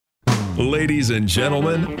Ladies and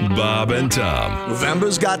gentlemen, Bob and Tom.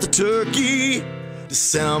 November's got the turkey,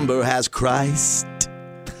 December has Christ,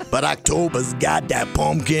 but October's got that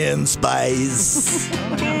pumpkin spice.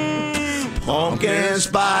 Pumpkin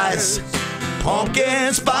spice,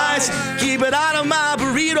 pumpkin spice, keep it out of my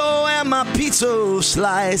burrito and my pizza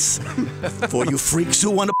slice. For you freaks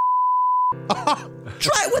who want to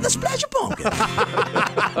try it with a splash of pumpkin.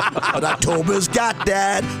 But October's got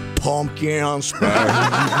that pumpkin spice.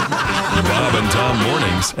 Bob and Tom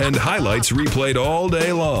mornings and highlights replayed all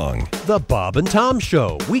day long. The Bob and Tom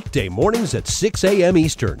Show, weekday mornings at 6 a.m.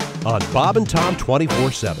 Eastern on Bob and Tom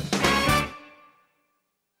 24/7.